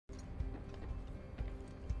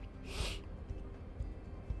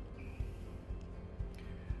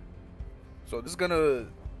So this is gonna,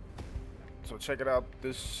 so check it out.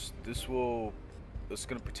 It's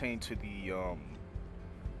gonna pertain to the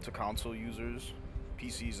to console users.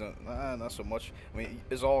 PCs, not so much. I mean,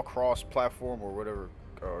 it's all cross-platform or whatever,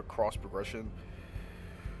 cross progression.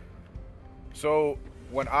 So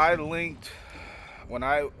when I linked, when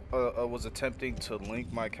I was attempting to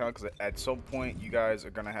link my account, because at some point you guys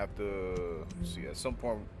are gonna have to see. At some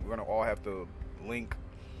point, we're gonna all have to link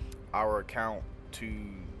our account to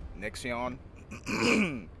Nexon.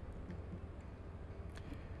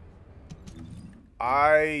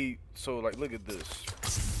 So like, look at this.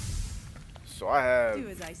 So I have Do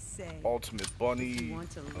as I say. Ultimate Bunny.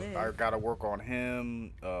 I gotta work on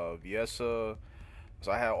him. Viesa.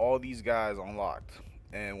 So I had all these guys unlocked,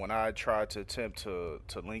 and when I tried to attempt to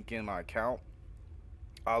link in my account,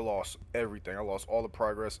 I lost everything. I lost all the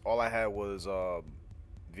progress. All I had was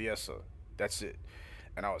Viesa. That's it,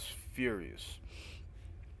 and I was furious.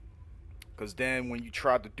 Cause then when you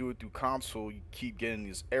tried to do it through console, you keep getting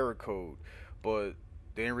this error code, but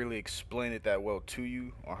they didn't really explain it that well to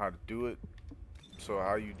you on how to do it. So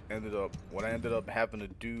what I ended up having to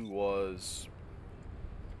do was,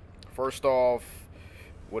 first off,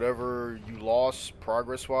 whatever you lost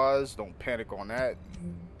progress-wise, don't panic on that.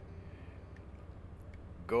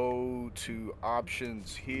 Go to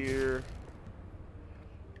options here,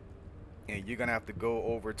 and you're gonna have to go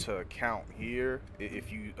over to account here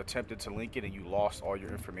if you attempted to link it and you lost all your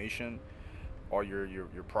information, all your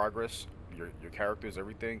progress, your characters,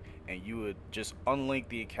 everything, and you would just unlink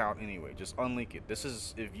the account anyway. Just unlink it. This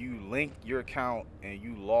is if you link your account and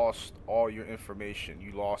you lost all your information,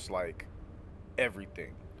 you lost like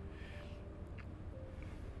everything.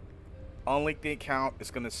 Unlink the account.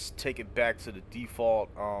 It's gonna take it back to the default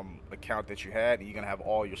account that you had, and you're gonna have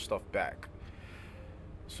all your stuff back.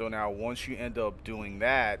 So now once you end up doing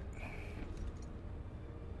that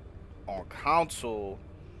on console,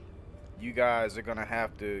 you guys are gonna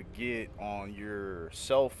have to get on your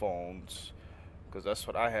cell phones, because that's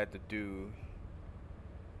what I had to do,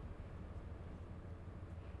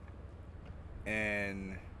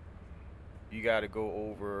 and you got to go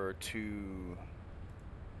over to,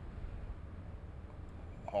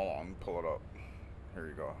 hold on, let me pull it up. Here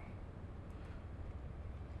you go.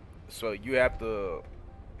 So you have to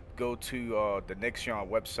go to the Nexon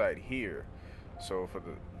website here. So for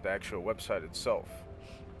the actual website itself,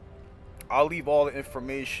 I'll leave all the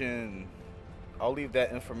information. I'll leave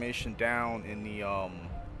that information down in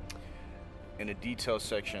the details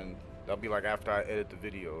section. That'll be like after I edit the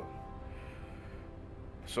video.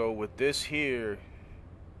 So with this here,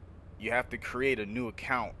 you have to create a new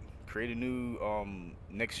account. Create a new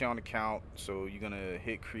Nexon account. So you're gonna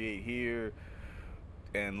hit create here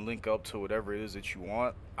and link up to whatever it is that you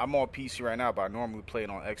want. I'm on PC right now, but I normally play it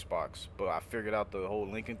on Xbox. But I figured out the whole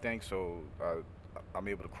linking thing, so I'm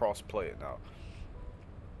able to cross play it now.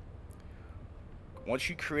 Once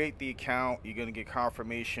you create the account, you're gonna get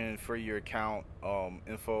confirmation for your account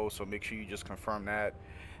info, so make sure you just confirm that.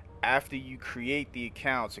 After you create the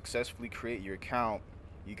account, successfully create your account,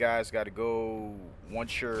 you guys got to go,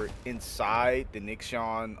 once you're inside the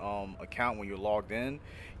Nexon account, when you're logged in,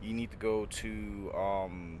 you need to go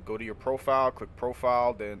to your profile, click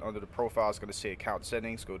profile, then under the profile it's going to say account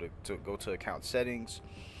settings, go to account settings,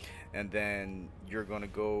 and then you're going to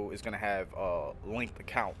go, it's going to have linked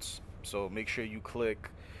accounts. So make sure you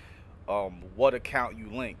click what account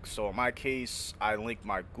you link. So in my case, I linked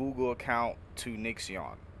my Google account to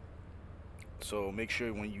Nexon. So make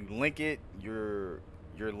sure when you link it, you're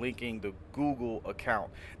linking the Google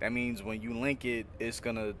account. That means when you link it, it's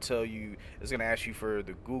gonna tell you, it's gonna ask you for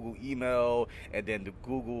the Google email and then the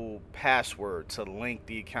Google password to link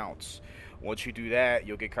the accounts. Once you do that,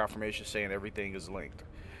 you'll get confirmation saying everything is linked.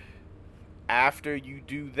 After you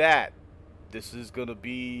do that, this is gonna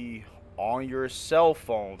be on your cell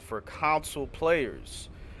phone for console players.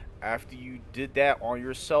 After you did that on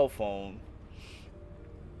your cell phone,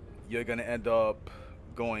 you're gonna end up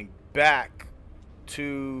going back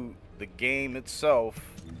to the game itself.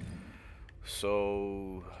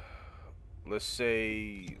 So let's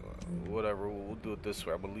say whatever, we'll do it this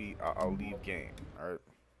way. I'll leave game. All right,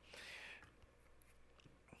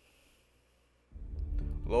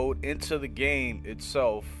 load into the game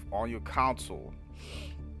itself on your console.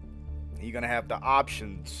 You're gonna have the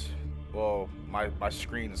options. Well, my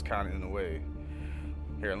screen is kind of in the way.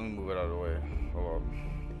 Here, let me move it out of the way. Hold up.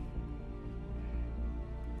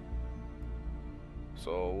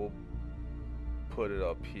 So we'll put it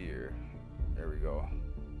up here. There we go.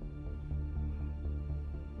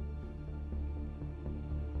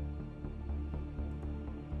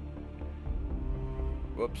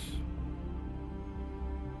 Whoops.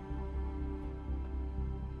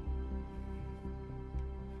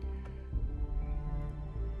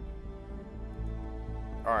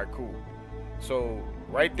 right, cool. So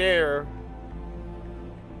right there,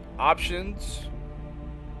 options,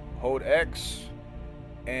 hold X,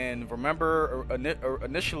 and remember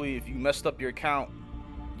initially if you messed up your account,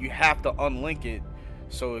 you have to unlink it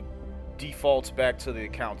so it defaults back to the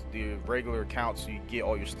account, the regular account, so you get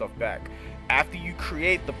all your stuff back. After you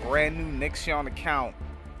create the brand new Nexon account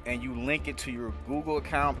and you link it to your Google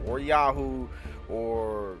account or Yahoo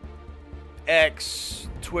or X,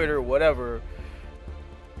 Twitter, whatever,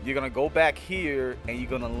 you're gonna go back here and you're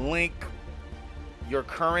gonna link your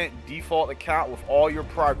current default account with all your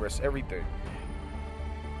progress, everything.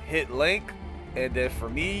 Hit link, and then for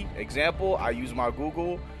me, example, I use my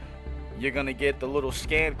Google. You're gonna get the little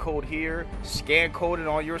scan code here, scan code it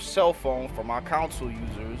on your cell phone for my console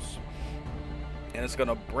users, and it's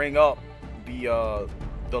gonna bring up the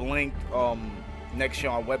linked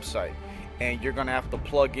Nexon website, and you're gonna have to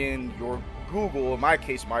plug in your Google, in my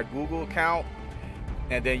case my Google account,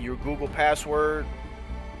 and then your Google password,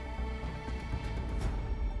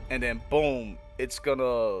 and then boom, it's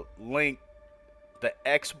gonna link the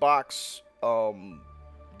Xbox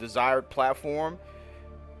desired platform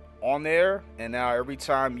on there. And now every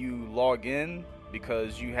time you log in,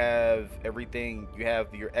 because you have everything, you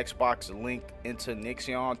have your Xbox linked into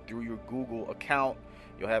Nexon through your Google account,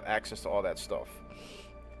 you'll have access to all that stuff.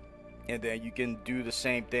 And then you can do the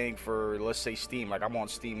same thing for, let's say, Steam. Like I'm on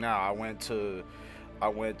Steam now. I went to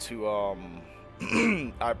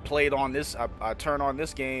I played on this, I turned on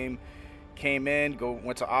this game, came in,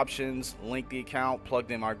 went to options, linked the account,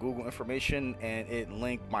 plugged in my Google information, and it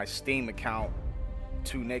linked my Steam account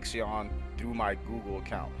to Nexon through my Google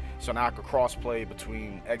account. So now I can cross-play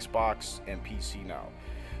between Xbox and PC now.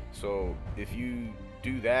 So if you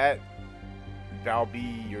do that, that'll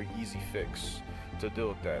be your easy fix to deal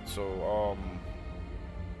with that. So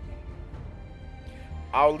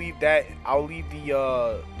I'll leave the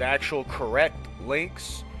actual correct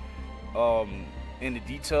links in the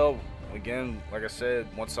detail. Again, like I said,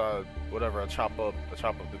 once I chop up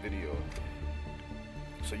the video,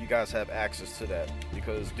 so you guys have access to that.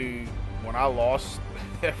 Because dude, when I lost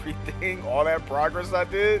everything, all that progress I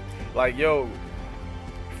did, like yo,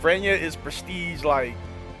 Frenya is prestige, like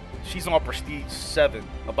she's on prestige 7,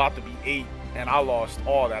 about to be 8, and I lost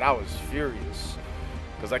all that. I was furious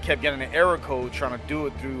because I kept getting an error code trying to do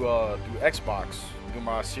it through Xbox, through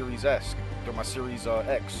my Series X, through my Series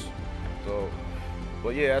X. So,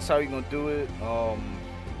 but yeah, that's how you're gonna do it.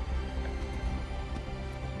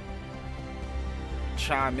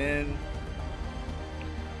 Chime in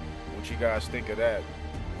what you guys think of that.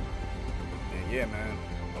 And yeah, man,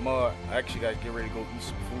 I actually gotta get ready to go eat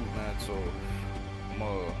some food, man. So I'm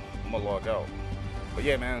gonna log out. But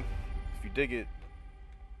yeah, man, if you dig it,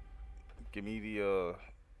 give me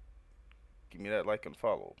that like and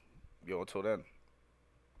follow. Yo, until then,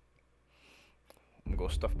 I'm gonna go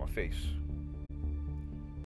stuff my face.